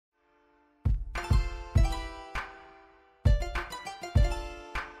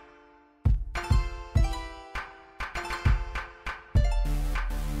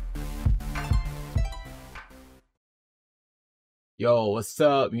Yo, what's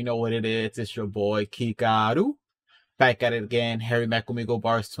up? You know what it is. It's your boy Kikaru. Back at it again. Harry Mack Omegle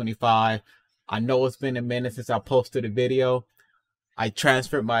Bars 25. I know it's been a minute since I posted a video. I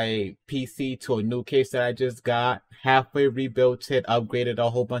transferred my PC to a new case that I just got. Halfway rebuilt it, upgraded a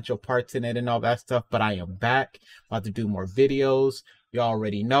whole bunch of parts in it and all that stuff. But I am back. About to do more videos. You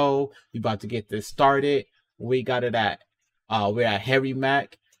already know. We about to get this started. We got it at we're at Harry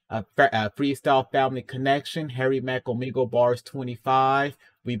Mack. A freestyle family connection. Harry Mack Omegle Bars 25.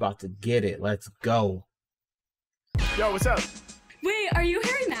 We about to get it. Let's go. Yo, what's up? Wait, are you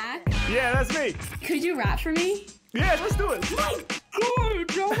Harry Mack? Yeah, that's me. Could you rap for me? Yeah, let's do it. My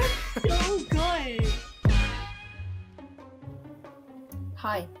God, that was so good.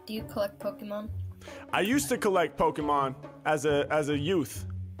 Hi, do you collect Pokemon? I used to collect Pokemon as a youth.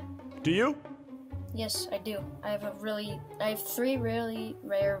 Do you? Yes, I do. I have 3 really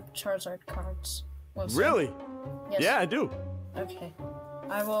rare Charizard cards. Really? Yes. Yeah, I do. Okay.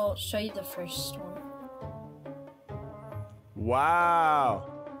 I will show you the first one.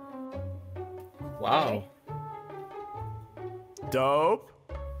 Wow. Wow. Okay. Dope.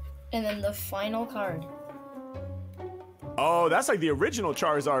 And then the final card. Oh, that's like the original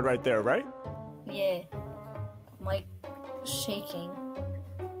Charizard right there, right? Yeah. I'm like shaking.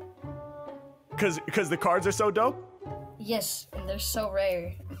 Cause the cards are so dope? Yes, and they're so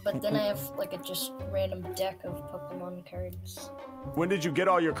rare. But then I have like a just random deck of Pokemon cards. When did you get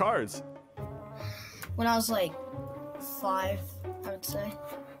all your cards? When I was like 5, I would say.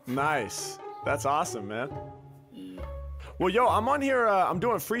 Nice. That's awesome, man. Well, yo, I'm on here, I'm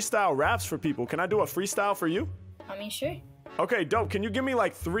doing freestyle raps for people. Can I do a freestyle for you? I mean, sure. Okay, dope. Can you give me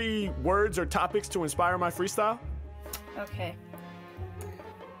like 3 words or topics to inspire my freestyle? Okay.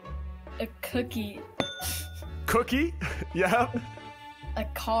 A cookie. Cookie? Yeah. A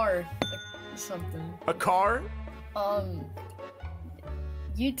car. Something. A car?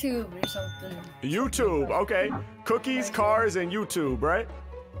 YouTube or something. YouTube, okay. Cookies, cars, and YouTube, right?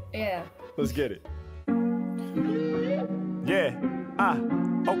 Yeah. Let's get it. Yeah.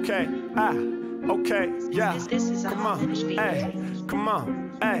 Okay. Okay. Yeah. Come on. Hey. Come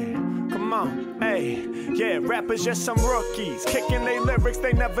on. Hey. Come on. Hey. Yeah. Rappers just some rookies. Kicking they lyrics,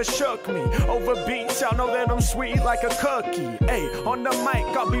 they never shook me. Over beats, y'all know that I'm sweet like a cookie. Hey. On the mic,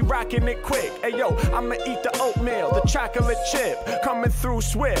 I'll be rocking it quick. Hey, yo. I'ma eat the oatmeal, the chocolate chip. Coming through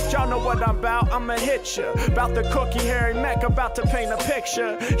swift. Y'all know what I'm about. I'ma hit ya. About the cookie, Harry Mack, about to paint a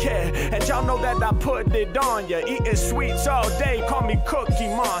picture. Yeah. And y'all know that I put it on ya. Eating sweets all day. Call me Cookie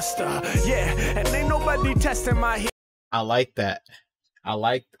Monster. Yeah. And ain't nobody testing my heat. I like that. I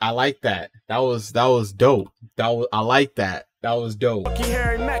like that. That was dope. I like that. That was dope.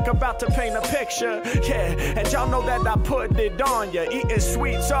 Harry Mack about to paint a picture. Yeah, and y'all know that I put it on ya. Eating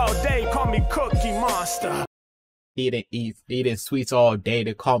sweets all day, call me Cookie Monster. Eating sweets all day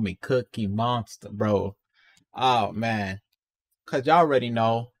to call me Cookie Monster, bro. Oh man. Cause y'all already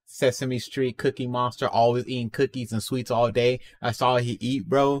know Sesame Street Cookie Monster always eating cookies and sweets all day. That's all he eat,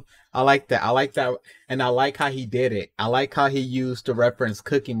 bro. I like that. And I like how he did it. I like how he used to reference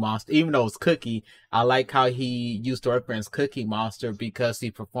Cookie Monster, even though it's Cookie. I like how he used to reference Cookie Monster because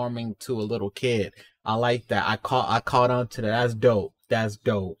he's performing to a little kid. I like that. I caught on to that. That's dope. That's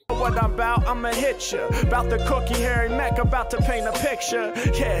dope. What I'm about, I'ma hit ya. About the cookie, Harry Mack, about to paint a picture.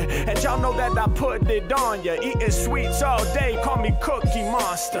 Yeah, and y'all know that I put it on ya. Eating sweets all day, call me Cookie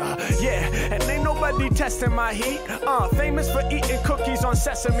Monster. Yeah, and ain't nobody testing my heat. Famous for eating cookies on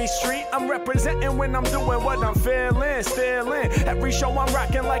Sesame Street. I'm representing when I'm doing what I'm feeling. Still in every show I'm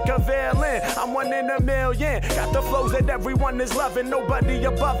rocking like a villain. I'm 1 in a million. Got the flows that everyone is loving. Nobody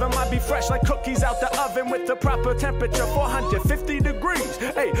above them. I be fresh like cookies out the oven with the proper temperature, 450 degrees.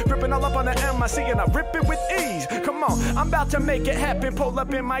 Hey, ripping all up on the MIC and I rip it with ease. Come on, I'm about to make it happen. Pull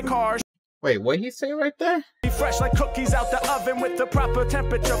up in my car. Wait, what he say right there? Be fresh like cookies out the oven with the proper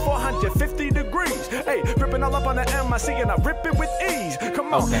temperature, 450 degrees. Hey, ripping all up on the MIC and I rip it with ease.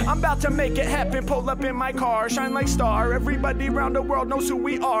 Come on, okay. I'm about to make it happen. Pull up in my car, shine like star. Everybody around the world knows who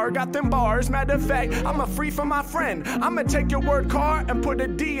we are. Got them bars. Matter of fact, I'm a free for my friend. I'ma take your word car and put a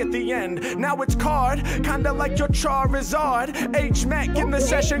D at the end. Now it's card, kinda like your Charizard. H Mac in the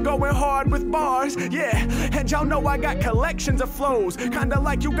session going hard with bars. Yeah, and y'all know I got collections of flows. Kinda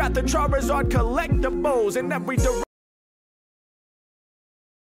like you got the Charizard collectibles in every direction.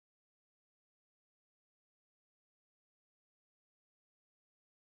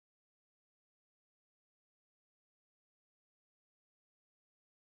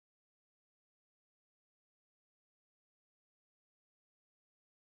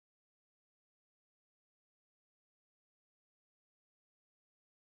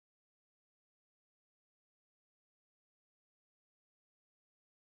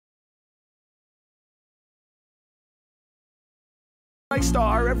 like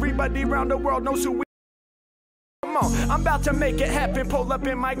star. Everybody around the world knows who we. Come on, I'm about to make it happen. Pull up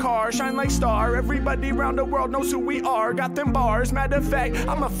in my car, shine like star. Everybody around the world knows who we are. Got them bars. Matter of fact,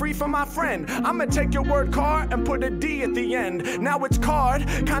 I'm a free for my friend. I'ma take your word car and put a D at the end. Now it's card,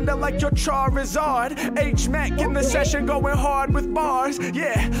 kinda like your Charizard. H Mack in the session going hard with bars.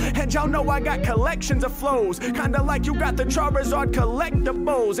 Yeah, and y'all know I got collections of flows. Kinda like you got the Charizard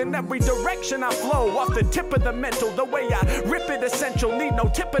collectibles. In every direction I flow, off the tip of the mental. The way I rip it essential. Need no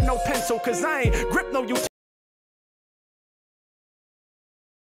tip and no pencil, cause I ain't grip no utensil.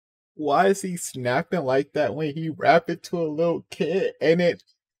 Why is he snapping like that when he rap it to a little kid? And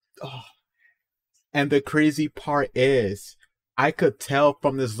and the crazy part is, I could tell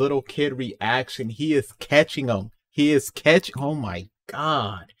from this little kid reaction, he is catching him. Oh my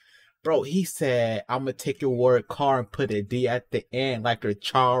God. Bro, he said, I'm gonna take your word car and put a D at the end like a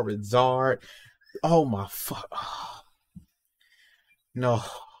Charizard. Oh my fuck. Oh. No,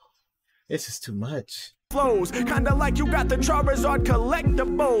 this is too much. Flows, kinda like you got the Charizard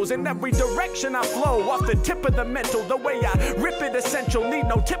collectibles. In every direction I flow, off the tip of the mental. The way I rip it essential. Need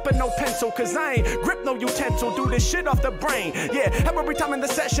no tip and no pencil, cause I ain't grip no utensil. Do this shit off the brain. Yeah, every time in the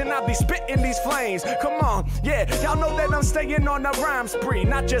session I be spitting these flames. Come on, yeah, y'all know that I'm staying on a rhyme spree.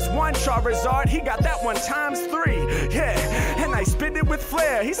 Not just one Charizard, he got that one times 3. Yeah, and I spit it with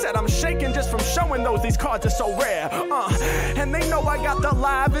flair. He said I'm shaking just from showing these cards are so rare. And they know I got the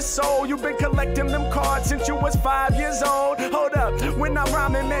livest soul. You've been collecting them cards since you was 5 years old. Hold up, when I'm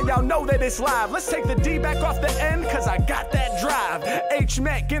rhyming, man, y'all know that it's live. Let's take the D back off the end, cause I got that drive. H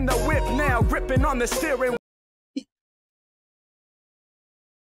Mack in the whip now, gripping on the steering.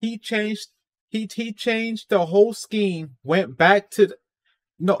 He changed the whole scheme, went back to the,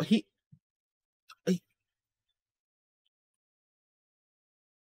 no, he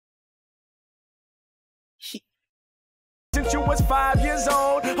Since you was 5 years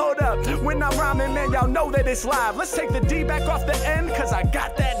old. Hold up, when I'm rhyming, man, y'all know that it's live. Let's take the D back off the end, cause I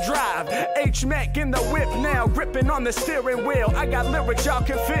got that drive. H Mack in the whip now, gripping on the steering wheel. I got lyrics y'all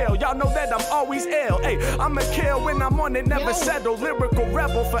can feel. Y'all know that I'm always ill. Hey, I'ma kill when I'm on it, never settle. Lyrical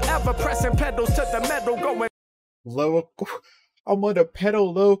rebel, forever pressing pedals to the metal, going lyrical. I'm on the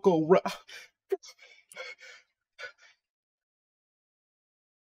pedal lyrical.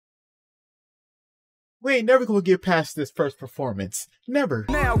 We ain't never gonna get past this first performance. Never.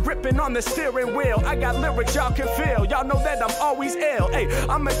 Now gripping on the steering wheel. I got lyrics y'all can feel. Y'all know that I'm always ill. Hey,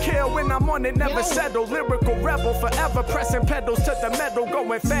 I'ma kill when I'm on it, never settle. Lyrical rebel, forever pressing pedals to the metal,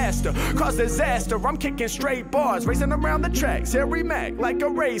 going faster. Cause disaster, I'm kicking straight bars, racing around the tracks. Harry Mack like a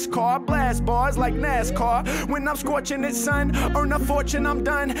race car, blast bars like NASCAR. When I'm scorching it, son, earn a fortune, I'm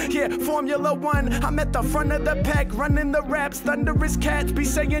done. Yeah, Formula One, I'm at the front of the pack, running the raps. Thunderous cats be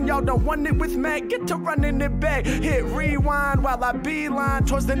saying y'all don't want it with Mac. Get to running it back, hit rewind while I beeline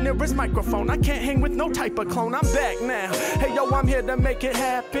towards the nearest microphone. I can't hang with no type of clone, I'm back now. Hey yo, I'm here to make it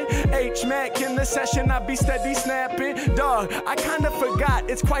happen. H Mack in the session, I be steady snapping. Dog, I kinda forgot,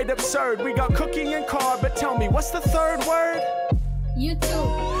 it's quite absurd. We got cookie and car, but tell me, what's the third word?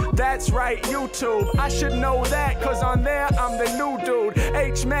 YouTube. That's right, YouTube. I should know that, cause on there I'm the new dude.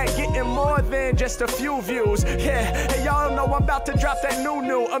 H Mack getting more than just a few views. Yeah, hey, y'all know I'm about to drop that new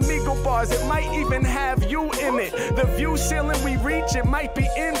Omegle bars. It might even have you in it. The view ceiling we reach, it might be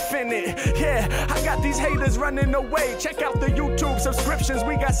infinite. Yeah, I got these haters running away. Check out the YouTube subscriptions.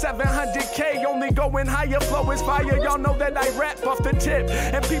 We got 700K, only going higher. Flow is fire. Y'all know that I rap off the tip,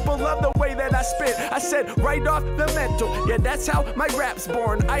 and people love the way that I spit. I said right off the mental. Yeah, that's how my rap's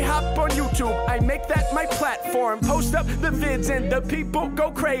born. I hop on YouTube, I make that my platform. Post up the vids and the people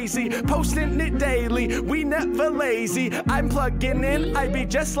go crazy. Posting it daily, we never lazy. I'm plugging in, I be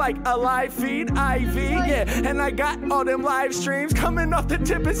just like a live feed, IV, yeah. And I got all them live streams coming off the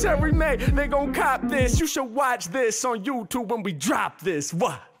tip. It's Harry Mack, they gon' cop this. You should watch this on YouTube when we drop this.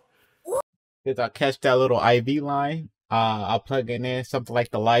 What? Did I catch that little IV line? I'll plug it in something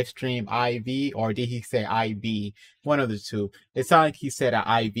like the live stream IV, or did he say IB? One of the two. It sounded like he said an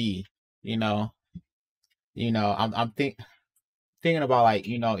IB. I'm thinking about, like,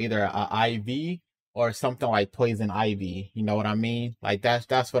 either a IV or something like Poison Ivy. You know what I mean? Like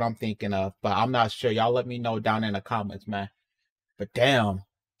that's what I'm thinking of, but I'm not sure. Y'all let me know down in the comments, man. But damn.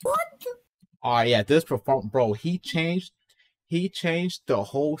 What? Oh yeah, this performance, bro. He changed the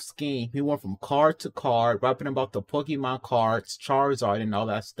whole scheme. He went from card to card, rapping about the Pokemon cards, Charizard, and all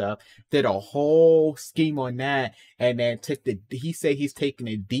that stuff. Did a whole scheme on that, and then he said he's taking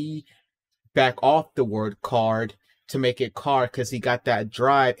a D back off the word card to make it card because he got that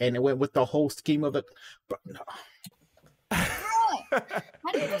drive, and it went with the whole scheme of the. No. How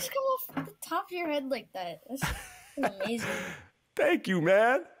did you just come off the top of your head like that? That's amazing. Thank you,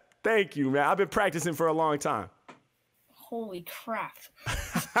 man. Thank you, man. I've been practicing for a long time. Holy crap.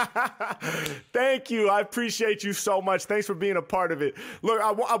 Thank you. I appreciate you so much. Thanks for being a part of it. Look,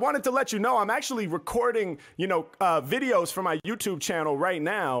 I wanted to let you know I'm actually recording, videos for my YouTube channel right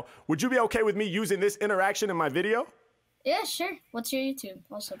now. Would you be okay with me using this interaction in my video? Yeah, sure. What's your YouTube?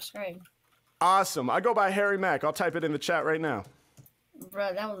 I'll subscribe. Awesome. I go by Harry Mack. I'll type it in the chat right now.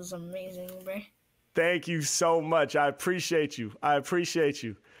 Bro, that was amazing, bro. Thank you so much. I appreciate you. I appreciate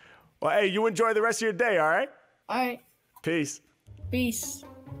you. Well, hey, you enjoy the rest of your day, all right? All right. Peace. Peace.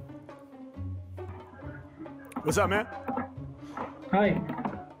 What's up, man? Hi,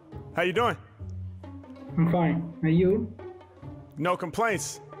 How you doing? I'm fine. And you? No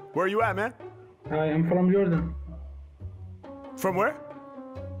complaints. Where are you at, man? Hi, I'm from Jordan. From where?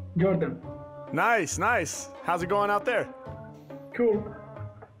 Jordan. Nice, nice. How's it going out there? Cool.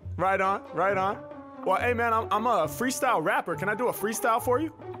 Right on, right on. Well, hey, man, I'm a freestyle rapper. Can I do a freestyle for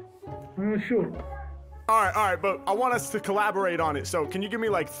you? Sure. All right, but I want us to collaborate on it. So can you give me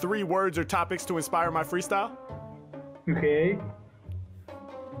like 3 words or topics to inspire my freestyle? Okay.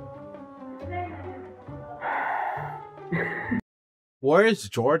 Where is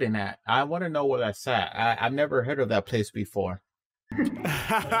Jordan at? I want to know where that's at. I've never heard of that place before.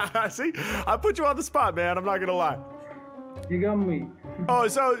 See, I put you on the spot, man. I'm not gonna lie. You got me. Oh,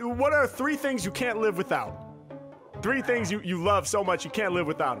 so what are 3 things you can't live without? 3 things you love so much you can't live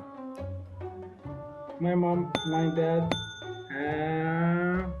without them. My mom, my dad,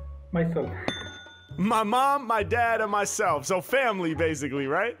 and myself. My mom, my dad, and myself. So family, basically,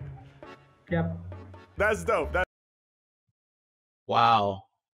 right? Yep. That's dope. Wow.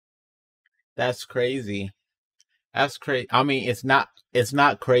 That's crazy. That's crazy. I mean, it's not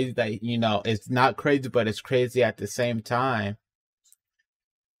crazy that, it's not crazy, but it's crazy at the same time.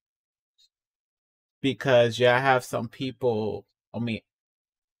 Because I have some people,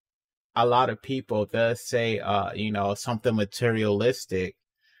 a lot of people that say, something materialistic,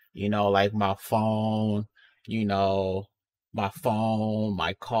 like my phone,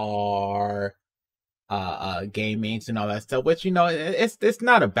 my car, gaming and all that stuff, which, it's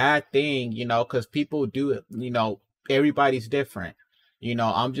not a bad thing, because people do it, everybody's different.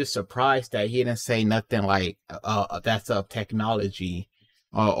 I'm just surprised that he didn't say nothing like, that's of technology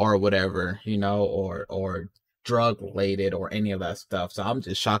or whatever, or drug related or any of that stuff. So I'm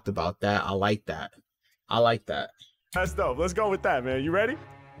just shocked about that. I like that. That's dope. Let's go with that, man. You ready?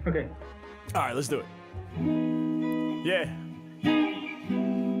 Okay. All right, let's do it. Yeah.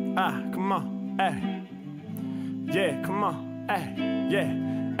 Come on. Hey. Yeah, come on. Hey. Yeah.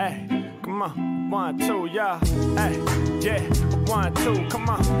 Hey. Come on. 1, 2, y'all. Hey. Yeah. 1, 2. Come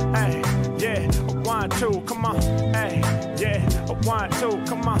on. Hey. Yeah. 1, 2. Come on. Hey. Yeah. 1, 2.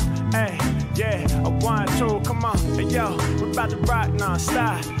 Come on. Hey. Yeah. 1, 2. Come on. Hey, yo. We're about to rock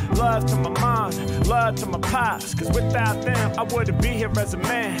non-stop. Love to my moms, love to my pops. Cause without them, I wouldn't be here as a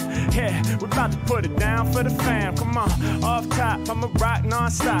man. Yeah, we're about to put it down for the fam. Come on, off top, I'ma rock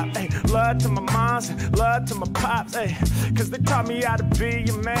non-stop. Hey, love to my moms, love to my pops. Hey, cause they taught me how to be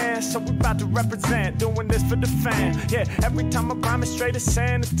a man. So we about to represent, doing this for the fam. Yeah, every time I rhyme, it's straight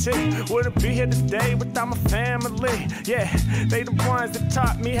insanity. Wouldn't be here today without my family. Yeah, they the ones that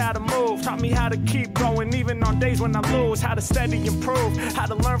taught me how to move, taught me how to keep going, even on days when I lose. How to steady improve, how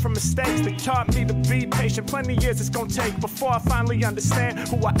to learn from mistakes. They taught me to be patient. Plenty years it's gonna take before I finally understand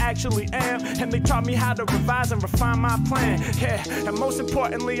who I actually am. And they taught me how to revise and refine my plan. Yeah, and most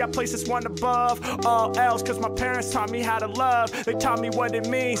importantly, I place this one above all else. Cause my parents taught me how to love. They taught me what it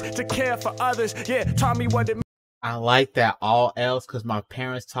means to care for others. Yeah, taught me what it means. I like that, all else, cause my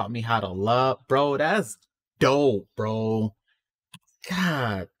parents taught me how to love. Bro, that's dope, bro.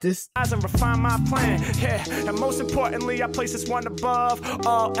 God, this and refine my plan. Yeah, and most importantly, I place this one above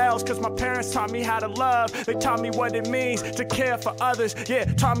all else. Cause my parents taught me how to love. They taught me what it means to care for others. Yeah,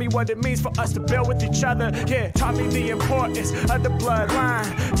 taught me what it means for us to build with each other. Yeah, taught me the importance of the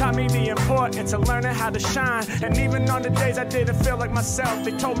bloodline. Taught me the importance of learning how to shine. And even on the days I didn't feel like myself,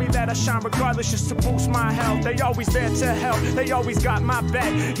 they told me that I shine regardless, just to boost my health. They always there to help. They always got my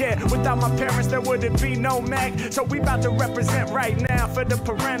back. Yeah, without my parents there wouldn't be no Mac. So we about to represent right now for the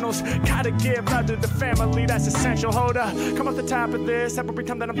parentals. Gotta give love to the family, that's essential. Hold up, come off the top of this, every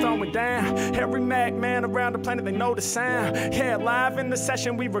time that I'm throwing down. Harry Mack, man, around the planet, they know the sound. Yeah, live in the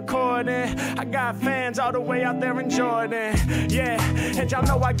session we recording. I got fans all the way out there in Jordan. Yeah, and y'all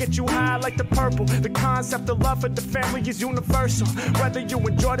know I I get you high like the purple. The concept of love for the family is universal. Whether you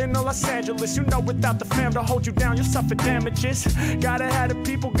in Jordan or Los Angeles, you know without the fam to hold you down, you'll suffer damages. Gotta have the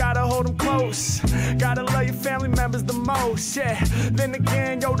people, gotta hold them close. Gotta love your family members the most, yeah. Then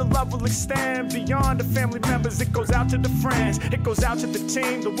again, yo, the love will extend beyond the family members. It goes out to the friends, it goes out to the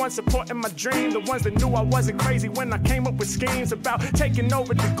team, the ones supporting my dream, the ones that knew I wasn't crazy when I came up with schemes about taking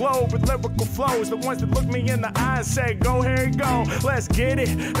over the globe with lyrical flows, the ones that look me in the eye and say, go Harry, go, let's get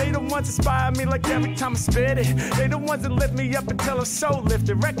it. They the ones that inspire me like every time I spit it. They the ones that lift me up until I'm so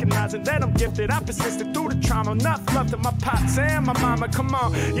lifted, recognizing that I'm gifted. I persisted through the trauma, enough love to my pops and my mama, come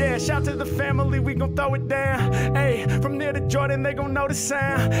on. Yeah, shout to the family, we gon' throw it down. Hey, from near to Jordan, they gon' know the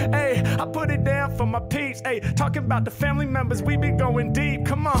sound. Hey, I put it down for my peeps. Hey, talking about the family members, we be going deep,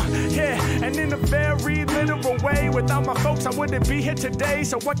 come on. Yeah, and in a very literal way, without my folks, I wouldn't be here today.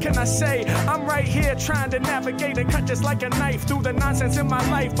 So what can I say? I'm right here trying to navigate and cut just like a knife through the nonsense in my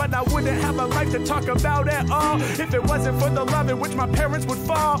life. But I wouldn't have a life to talk about at all if it wasn't for the love in which my parents would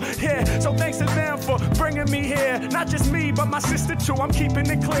fall. Yeah, so thanks to them for bringing me here. Not just me, but my sister too, I'm keeping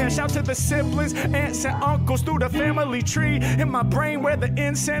it clear. Shout to the siblings, aunts and uncles through the family tree. In my brain where the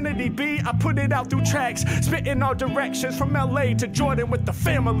insanity be, I put it out through tracks, spitting all directions from LA to Jordan with the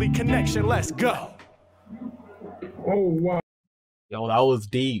family connection. Let's go. Oh, wow. Yo, that was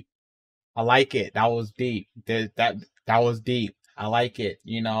deep. I like it. That was deep. That was deep. I like it,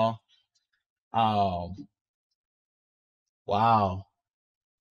 you know. Wow.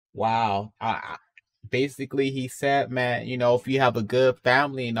 Wow. Basically he said, man, you know, if you have a good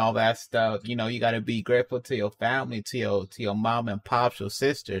family and all that stuff, you know, you got to be grateful to your family, to your mom and pops, your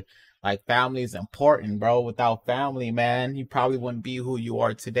sister. Like, family is important, bro. Without family, man, you probably wouldn't be who you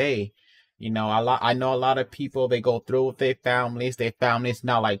are today. You know, I know a lot of people, they go through with their families. Their family's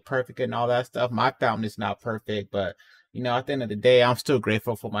not like perfect and all that stuff. My family's not perfect, but you know, at the end of the day, I'm still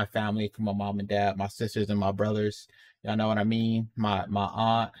grateful for my family, for my mom and dad, my sisters and my brothers. Y'all know what I mean? My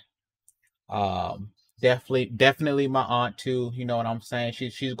aunt, definitely my aunt too. You know what I'm saying?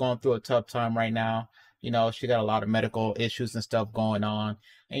 She's going through a tough time right now. You know, she got a lot of medical issues and stuff going on.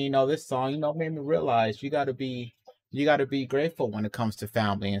 And you know, this song, you know, made me realize you gotta be grateful when it comes to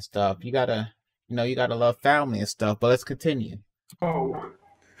family and stuff. You gotta love family and stuff. But let's continue. Oh,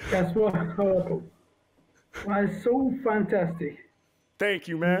 that's wonderful. Wow, so fantastic. Thank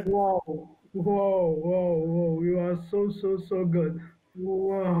you, man. Wow, whoa, whoa, whoa. You are so good.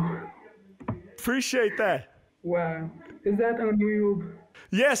 Wow. Appreciate that. Wow. Is that on YouTube?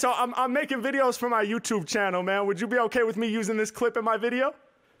 Yeah, so I'm making videos for my YouTube channel, man. Would you be okay with me using this clip in my video?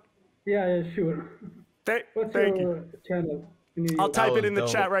 Yeah, sure. What's Thank your you. channel? I'll type it in the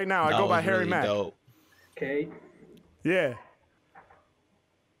chat right now. I go by Harry Mack. Dope. Okay. Yeah.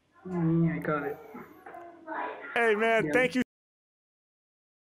 I got it. Hey, man, Yeah. thank you.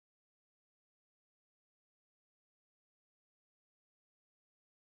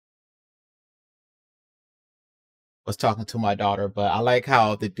 Was talking to my daughter, but I like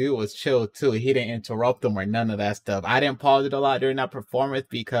how the dude was chill too. He didn't interrupt him or none of that stuff. I didn't pause it a lot during that performance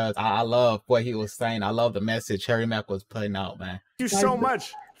because I love what he was saying. I love the message Harry Mack was putting out, man. Thank you so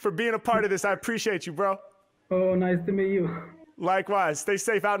much for being a part of this. I appreciate you, bro. Oh, nice to meet you. Likewise. Stay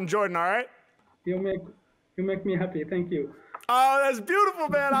safe out in Jordan, all right? You make me happy. Thank you. Oh, that's beautiful,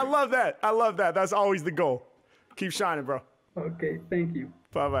 man. I love that. I love that. That's always the goal. Keep shining, bro. Okay, thank you.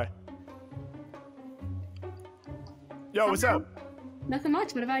 Bye-bye. Yo, what's up? Nothing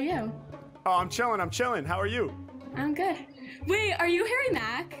much. What about you? Oh, I'm chilling. How are you? I'm good. Wait, are you Harry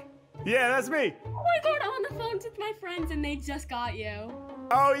Mack? Yeah, that's me. Oh my god, I'm on the phone with my friends and they just got you.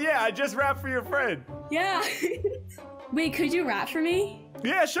 Oh, yeah, I just rapped for your friend. Yeah. Wait, could you rap for me?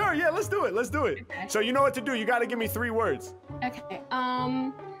 Yeah, sure. Yeah, let's do it. Okay. So you know what to do. You got to give me 3 words. Okay.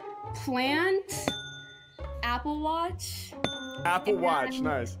 Plant, Apple Watch. Apple Watch.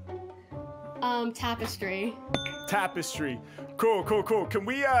 Nice. Tapestry. Tapestry. Cool. Can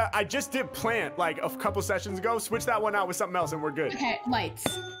we, I just did plant like a couple sessions ago. Switch that one out with something else and we're good. Okay, lights.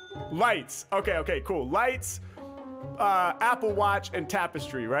 Lights. Okay, cool. Lights, Apple Watch, and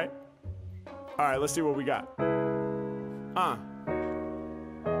tapestry, right? All right, let's see what we got.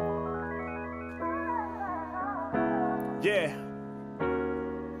 Yeah.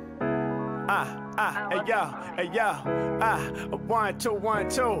 Hey yo, 1, 2, 1,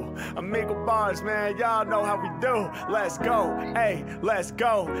 2. Omegle bars, man, y'all know how we do. Let's go, hey, let's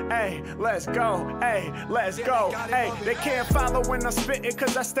go, hey, let's go, hey, let's go, hey. They can't follow when I'm spitting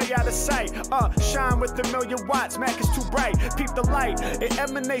cause I stay out of sight. Shine with a million watts, Mac is too bright. Peep the light, it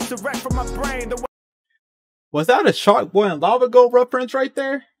emanates direct from my brain. Was that a Shark Boy and Lava Girl reference right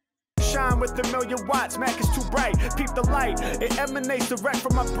there? shine with a million watts. Mac is too bright, peep the light. It emanates direct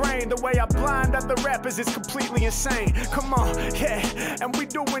from my brain. The way I blind other rappers is completely insane. Come on, yeah, and we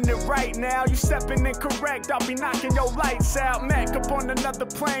doing it right now. You stepping incorrect, I'll be knocking your lights out. Mac up on another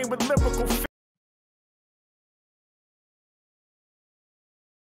plane with lyrical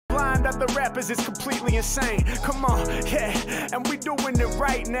other rappers is completely insane. Come on, yeah, and we doing it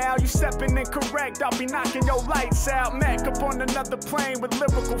right now. You stepping incorrect, I'll be knocking your lights out. Mac up on another plane with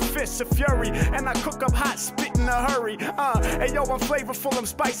lyrical fists of fury, and I cook up hot spit in a hurry. Hey yo, I'm flavorful, I'm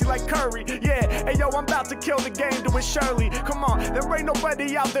spicy like curry. Yeah, hey yo, I'm about to kill the game doing Shirley. Come on, there ain't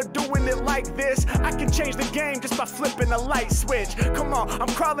nobody out there doing it like this. I can change the game just by flipping a light switch. Come on, I'm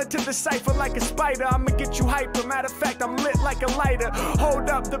crawling to the cipher like a spider. I'ma get you hyper. Matter of fact, I'm lit like a lighter. Hold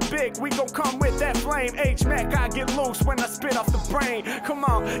up the big, we gon' come with that flame. H-Mac, I get loose when I spit off the brain. Come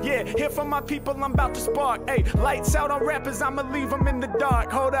on, yeah, here for my people, I'm about to spark. Hey, lights out on rappers, I'ma leave them in the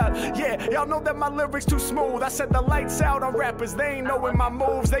dark. Hold up, yeah, y'all know that my lyrics too smooth. I said the lights out on rappers, they ain't knowing my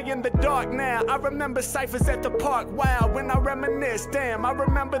moves. They in the dark now. I remember ciphers at the park. Wow, when I reminisce, damn, I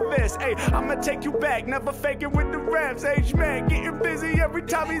remember this. Hey, I'ma take you back, never faking with the raps. H-Mac getting busy every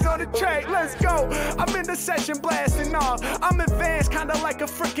time he's on the track. Let's go, I'm in the session blasting off. I'm advanced, kinda like a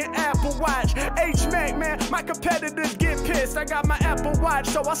freaking Apple Watch. H-Mac, man, my competitors get pissed. I got my Apple Watch,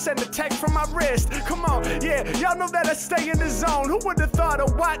 so I send a text from my wrist. Come on, yeah, y'all know that I stay in the zone. Who would've thought a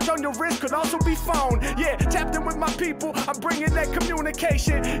watch on your wrist could also be phone? Yeah, tapped in with my people, I'm bringing that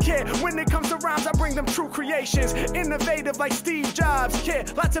communication. Yeah, when it comes to rhymes, I bring them true creations. Innovative like Steve Jobs. Yeah,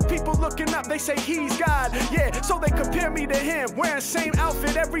 lots of people looking up, they say he's God. Yeah, so they compare me to him, wearing same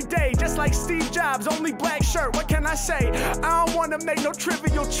outfit every day, just like Steve Jobs, only black shirt. What can I say? I don't wanna make no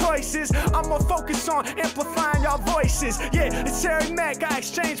trivial choices. I'ma focus on amplifying y'all voices. Yeah, it's Harry Mack, I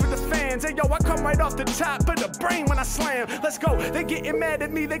exchange with the fans. Hey yo, I come right off the top, put a brain when I slam. Let's go, they getting mad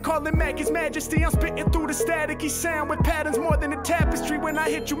at me, they calling Mac his majesty. I'm spitting through the staticky sound with patterns more than a tapestry. When I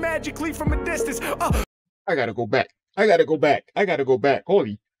hit you magically from a distance. I gotta go back. I gotta go back. I gotta go back.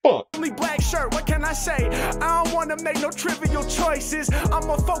 Holy fuck. Only black shirt, what can I say? I don't wanna make no trivial choices.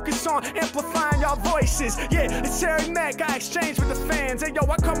 I'ma focus on amplifying y'all voices. Yeah, it's Harry Mack, I exchange with the fans. Hey yo,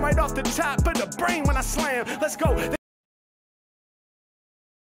 I come right off the top, put a brain when I slam. Let's go.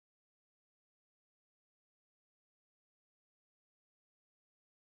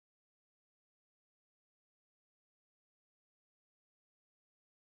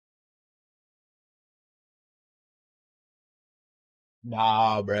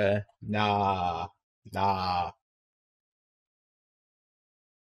 Nah, bruh. Nah. Nah.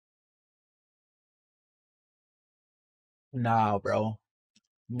 Nah, bro.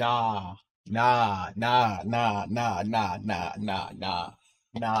 Nah. Nah. Nah. Nah. Nah. Nah. Nah. Nah. Nah.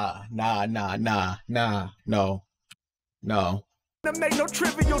 Nah. Nah. Nah. Nah. Nah. No. No. To make no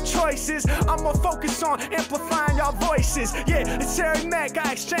trivial choices. I'ma focus on amplifying y'all voices. Yeah, it's Harry Mack,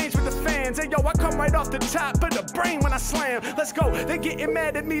 I exchange with the fans. Hey yo, I come right off the top, put a brain when I slam. Let's go, they getting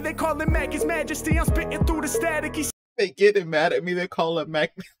mad at me, they calling Mac his majesty. I'm spitting through the static. They getting mad at me, they call it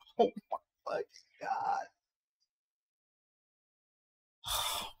Mac. Oh my fucking god.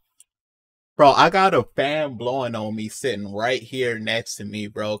 Bro, I got a fan blowing on me sitting right here next to me,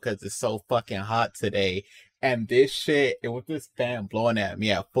 bro, because it's so fucking hot today. And this shit, it was this fan blowing at me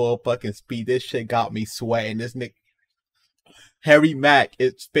at full fucking speed. This shit got me sweating. This nigga, Harry Mack,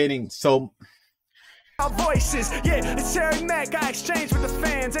 is spinning so... voices. Yeah, it's Harry Mack, I exchange with the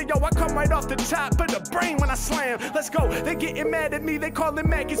fans. Hey yo, I come right off the top, put a brain when I slam. Let's go, they getting mad at me, they calling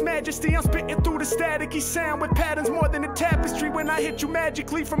Mac his majesty. I'm spitting through the staticky sound with patterns more than a tapestry. When I hit you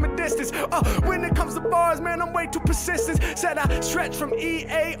magically from a distance. When it comes to bars, man, I'm way too persistent. Said I stretch from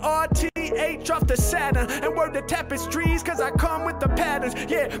EARTH off to Saturn and word the tapestries, cause I come with the patterns.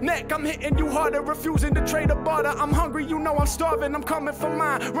 Yeah, Mac, I'm hitting you harder, refusing to trade a barter. I'm hungry, you know I'm starving, I'm coming for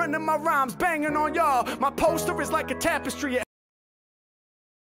mine. Running my rhymes, banging on y'all. My poster is like a tapestry.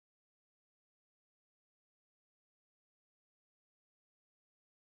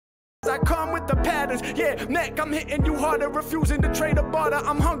 I come with the patterns. Yeah, Mac, I'm hitting you harder, refusing to trade a barter.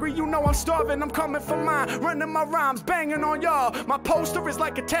 I'm hungry, you know I'm starving, I'm coming for mine. Running my rhymes, banging on y'all. My poster is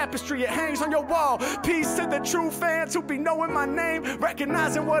like a tapestry, it hangs on your wall. Peace to the true fans who be knowing my name,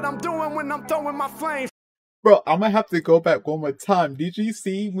 recognizing what I'm doing when I'm throwing my flames. Bro, I'm gonna have to go back one more time. Did you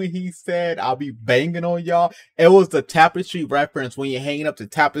see when he said, I'll be banging on y'all? It was the tapestry reference when you're hanging up the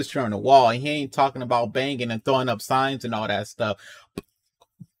tapestry on the wall. And he ain't talking about banging and throwing up signs and all that stuff.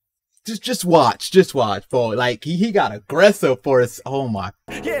 Just watch, bro. Like, he got aggressive for us. Oh my.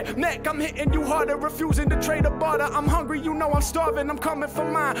 Yeah, Mac, I'm hitting you harder, refusing to trade a barter. I'm hungry, you know I'm starving, I'm coming for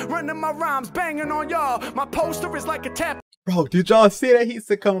mine. Running my rhymes, banging on y'all. My poster is like a tap. Bro, did y'all see that? He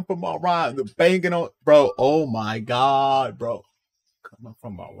said coming from my rhymes, banging on, bro. Oh my god, bro. Coming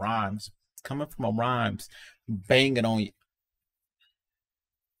from my rhymes. Coming from my rhymes. Banging on you.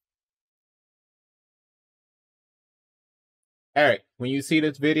 Eric, when you see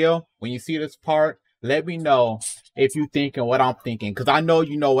this video, when you see this part, let me know if you thinking what I'm thinking. Because I know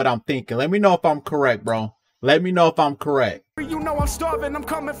you know what I'm thinking. Let me know if I'm correct, bro. Let me know if I'm correct. You know I'm starving, I'm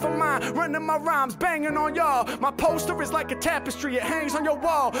coming for mine. Running my rhymes, banging on y'all. My poster is like a tapestry, it hangs on your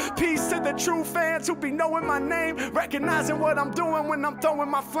wall. Peace to the true fans who be knowing my name, recognizing what I'm doing when I'm throwing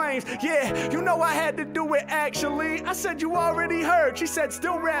my flames. Yeah, you know I had to do it actually. I said you already heard. She said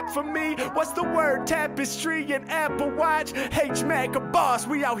still rap for me. What's the word? Tapestry and Apple Watch. H Mack, a boss,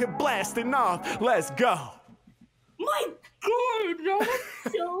 we out here blasting off. Let's go. My God, that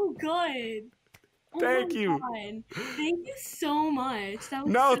was so good. Oh Thank you. God. Thank you so much. That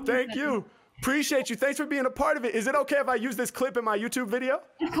was No, so thank good. you. Appreciate you. Thanks for being a part of it. Is it okay if I use this clip in my YouTube video?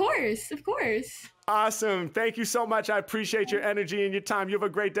 Of course, of course. Awesome. Thank you so much. I appreciate your energy and your time. You have a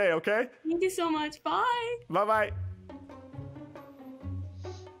great day, okay? Thank you so much. Bye. Bye-bye.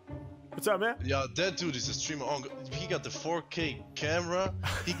 What's up, man? Yeah, that dude is a streamer. He got the 4K camera.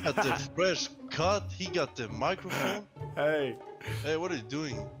 He got the fresh cut. He got the microphone. Hey. Hey, what are you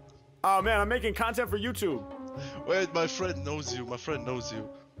doing? Oh, man, I'm making content for YouTube. Wait, my friend knows you. My friend knows you.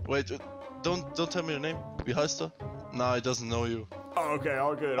 Wait, don't tell me your name. Wie heißt er? Nah, he doesn't know you. Oh, okay,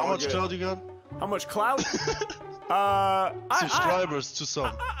 all good. How all much good. clout you got? How much clout? Subscribers to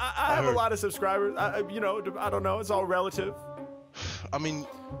some. I have a lot of subscribers. You know, I don't know. It's all relative. I mean,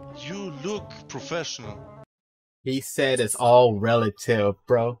 you look professional. He said it's all relative,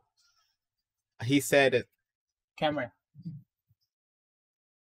 bro. He said it. Cameron.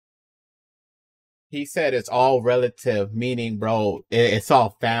 He said it's all relative, meaning, bro, it's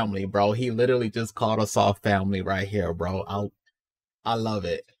all family, bro. He literally just called us all family right here, bro. I love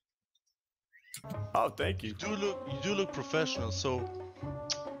it. Oh, thank you. You do look professional. So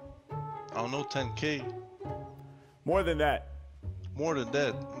I don't know, 10K. More than that. More than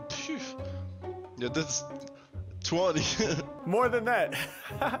that. Phew. Yeah, that's 20. More than that.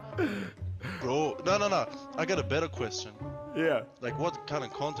 Bro, no. I got a better question. Yeah. Like, what kind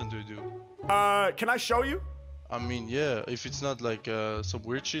of content do you do? Can I show you? I mean, yeah, if it's not like some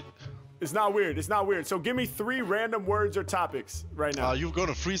weird shit. It's not weird. It's not weird. So give me 3 random words or topics right now. You're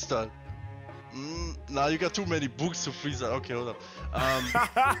gonna freestyle. Nah, you got too many books to freestyle. Okay, hold up.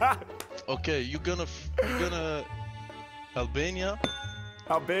 Okay, you're gonna Albania,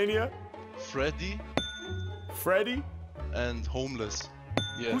 Freddy, and homeless.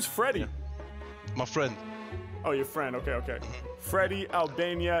 Yeah. Who's Freddy? Yeah. My friend. Oh, your friend. Okay. Freddy,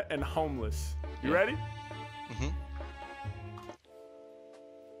 Albania, and homeless. You ready?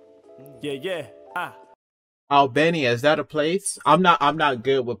 Yeah. Albania, is that a place? I'm not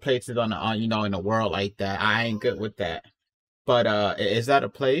good with places on the you know, in the world like that. I ain't good with that. But is that a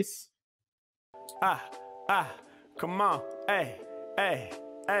place? Come on. Hey.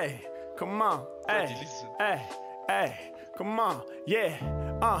 Come on. Hey. Come on. Yeah.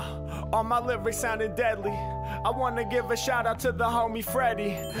 All my lyrics sounding deadly. I wanna give a shout out to the homie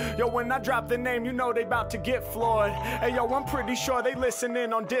Freddy. Yo, when I drop the name, you know they about to get floored. Hey, yo, I'm pretty sure they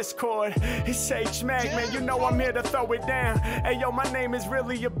listening on Discord. It's H Mack, man, you know I'm here to throw it down. Hey, yo, my name is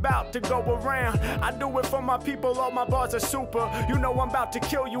really about to go around. I do it for my people, all my bars are super. You know I'm about to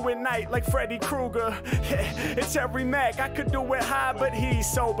kill you at night like Freddy Krueger. Yeah, it's Harry Mack, I could do it high, but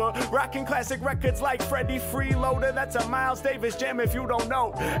he's sober. Rocking classic records like Freddy Freeloader. That's a Miles Davis jam if you don't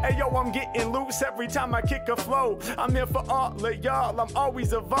know. Hey, yo, I'm getting loose every time I kick a flow. I'm here for all of y'all, I'm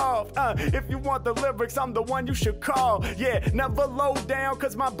always evolved. If you want the lyrics, I'm the one you should call. Yeah, never low down,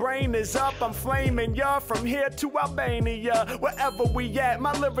 cause my brain is up. I'm flaming y'all from here to Albania. Wherever we at,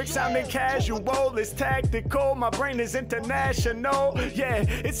 my lyrics sounding casual. It's tactical, my brain is international. Yeah,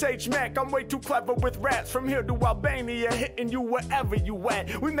 it's H Mack, I'm way too clever with raps. From here to Albania, hitting you wherever you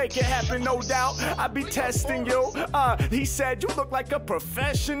at. We make it happen, no doubt. I be testing you. He said you look like a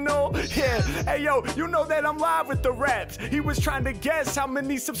professional. Yeah, hey yo, you know that I'm live with the raps. He was trying to guess how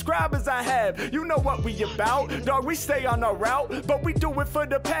many subscribers I have. You know what we about, dog, we stay on our route. But we do it for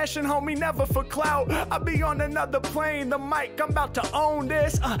the passion, homie, never for clout. I be on another plane, the mic, I'm about to own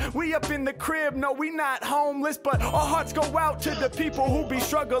this. We up in the crib, no, we not homeless. But our hearts go out to the people who be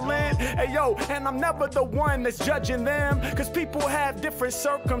struggling. Hey yo, and I'm never the one that's judging them, cause people have different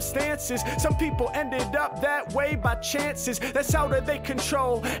circumstances. Some people ended up that way by chances that's out of their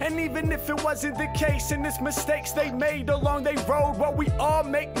control. And even if it wasn't the case, and it's mistakes they made along their road, well, we all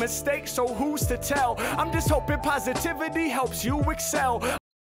make mistakes, so who's to tell? I'm just hoping positivity helps you excel.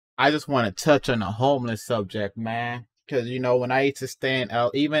 I just want to touch on the homeless subject, man. Because, you know, when I used to stay in,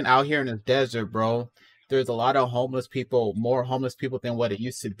 even out here in the desert, bro, there's a lot of homeless people, more homeless people than what it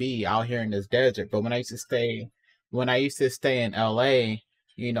used to be out here in this desert. But when I used to stay in LA,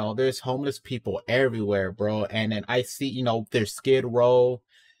 you know, there's homeless people everywhere, bro. And then I see, you know, there's Skid Row,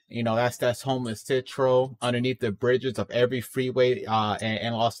 you know, that's homeless Citro underneath the bridges of every freeway,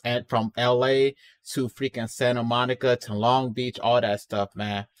 and from LA to freaking Santa Monica to Long Beach, all that stuff,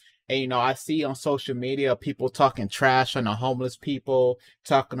 man. And, you know, I see on social media people talking trash on the homeless people,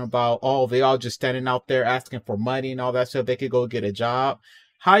 talking about, oh, they all just standing out there asking for money and all that stuff. They could go get a job.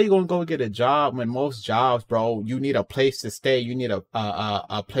 How you gonna go get a job when most jobs, bro, you need a place to stay, you need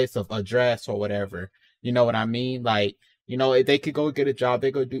a place of address or whatever. You know what I mean? Like, you know, if they could go get a job,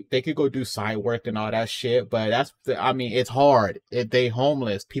 they could go do side work and all that shit. But I mean, it's hard if they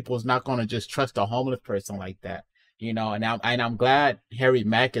homeless. People's not gonna just trust a homeless person like that. You know, and I'm glad Harry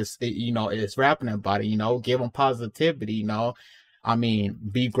Mack is, you know, is rapping about it. You know, give them positivity. You know, I mean,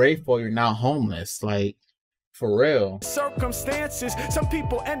 be grateful you're not homeless. Like, for real. Circumstances, some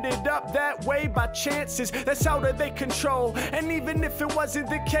people ended up that way by chances. That's out of their control. And even if it wasn't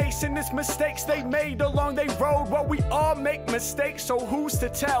the case, and it's mistakes they made along their road, well, we all make mistakes, so who's to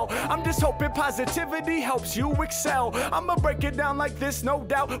tell? I'm just hoping positivity helps you excel. I'ma break it down like this, no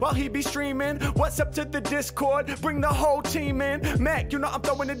doubt, while he be streaming. What's up to the Discord? Bring the whole team in. Mac, you know I'm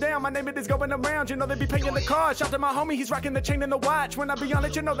throwing it down. My name it is going around. You know they be paying the card. Shout to my homie, he's rocking the chain and the watch. When I be on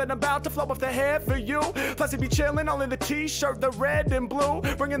it, you know that I'm about to flow off the head for you. Plus, it be chilling all in the t-shirt, the red and blue,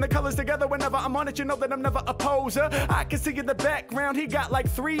 bringing the colors together whenever I'm on it. You know that I'm never a poser. I can see in the background he got like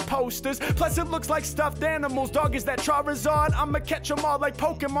 3 posters. Plus it looks like stuffed animals. Dog, is that Charizard? I'ma catch them all like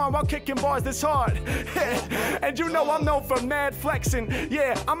Pokemon while kicking bars this hard. And you know I'm known for mad flexing.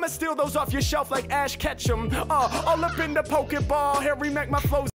 Yeah, I'ma steal those off your shelf like Ash Ketchum. All up in the Pokeball. Harry Mack, my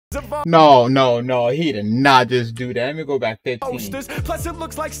flows. No, he did not just do that. Let me go back 15. Posters. Plus it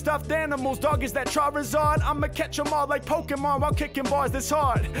looks like stuffed animals. Dog, is that Charizard? I'ma catch them all like Pokemon while kicking bars this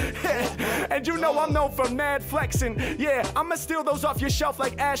hard. And you know I'm known for mad flexing. Yeah, I'ma steal those off your shelf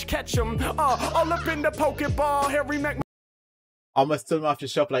like Ash Ketchum. All up in the Pokeball. Harry Mack. I'm gonna steal him off your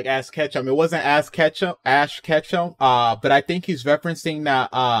shelf like Ash Ketchum. It wasn't Ash Ketchum. But I think he's referencing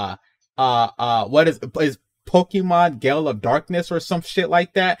that. What is Pokemon Gale of Darkness or some shit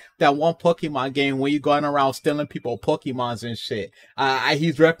like that. That one Pokemon game where you going around stealing people Pokemons and shit.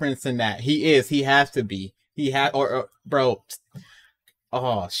 He's referencing that. He has to be. Bro.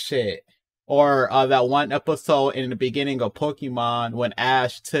 Oh shit. Or that one episode in the beginning of Pokemon when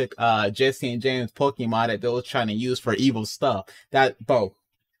Ash took Jesse and James Pokemon that they was trying to use for evil stuff. That, bro.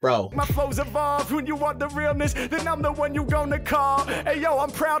 My flows evolve. When you want the realness, then I'm the one you gonna call. Hey yo,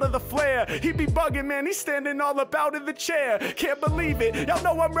 I'm proud of the flair. He be bugging, man. He's standing all up out of the chair. Can't believe it. Y'all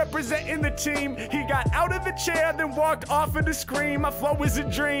know I'm representing the team. He got out of the chair, then walked off of the screen. My flow is a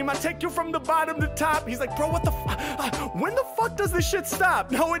dream. I take you from the bottom to top. He's like, bro, what the when the fuck does this shit stop?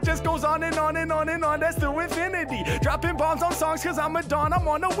 No, it just goes on and on and on and on. That's the infinity. Dropping bombs on songs cause I'm a Don. I'm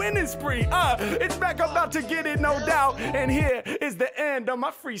on a winning spree. It's back about to get it, no doubt. And here is the end of my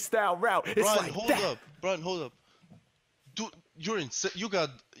freestyle route. It's Brian, like hold that. up. Brian, hold up. Dude, you're insane.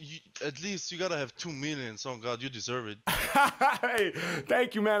 At least you gotta have 2 million. So God, you deserve it. Hey,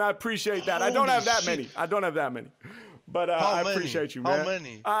 thank you, man. I appreciate that. I don't have that many. But I appreciate you, man. How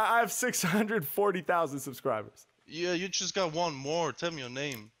many? I have 640,000 subscribers. Yeah, you just got one more. Tell me your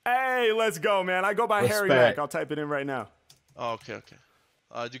name. Hey, let's go, man. I go by Harry Mack. I'll type it in right now. Oh, okay.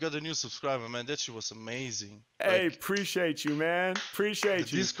 You got a new subscriber, man. That shit was amazing. Hey, appreciate you, man.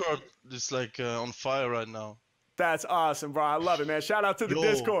 Appreciate you. Discord is like on fire right now. That's awesome, bro. I love it, man. Shout out to the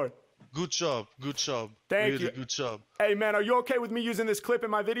Discord. Good job. Thank really you. Good job. Hey, man, are you okay with me using this clip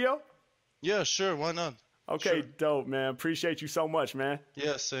in my video? Yeah, sure. Why not? Okay, sure. Dope, man. Appreciate you so much, man.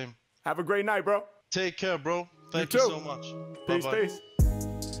 Yeah, same. Have a great night, bro. Take care, bro. Thank you so much. Peace, Bye-bye. peace.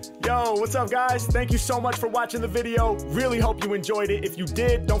 Yo, what's up, guys? Thank you so much for watching the video. Really hope you enjoyed it. If you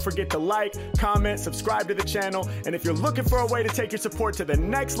did, don't forget to like, comment, subscribe to the channel. And if you're looking for a way to take your support to the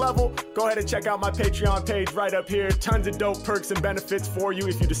next level, go ahead and check out my Patreon page right up here. Tons of dope perks and benefits for you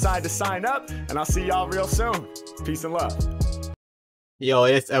if you decide to sign up. And I'll see y'all real soon. Peace and love. Yo,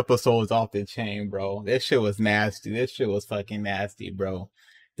 this episode was off the chain, bro. This shit was nasty. This shit was fucking nasty, bro.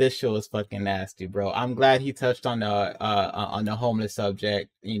 I'm glad he touched on the homeless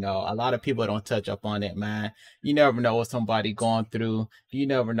subject. You know, a lot of people don't touch up on it, man. You never know what somebody going through. You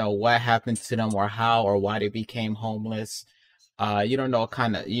never know what happened to them or how or why they became homeless. You don't know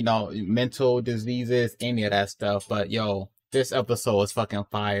kind of, you know, mental diseases, any of that stuff. But yo, this episode was fucking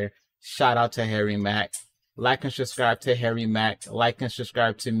fire. Shout out to Harry Mack. Like and subscribe to Harry Mack. Like and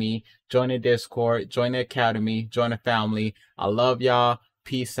subscribe to me. Join the Discord. Join the Academy. Join the family. I love y'all.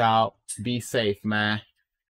 Peace out. Be safe, man.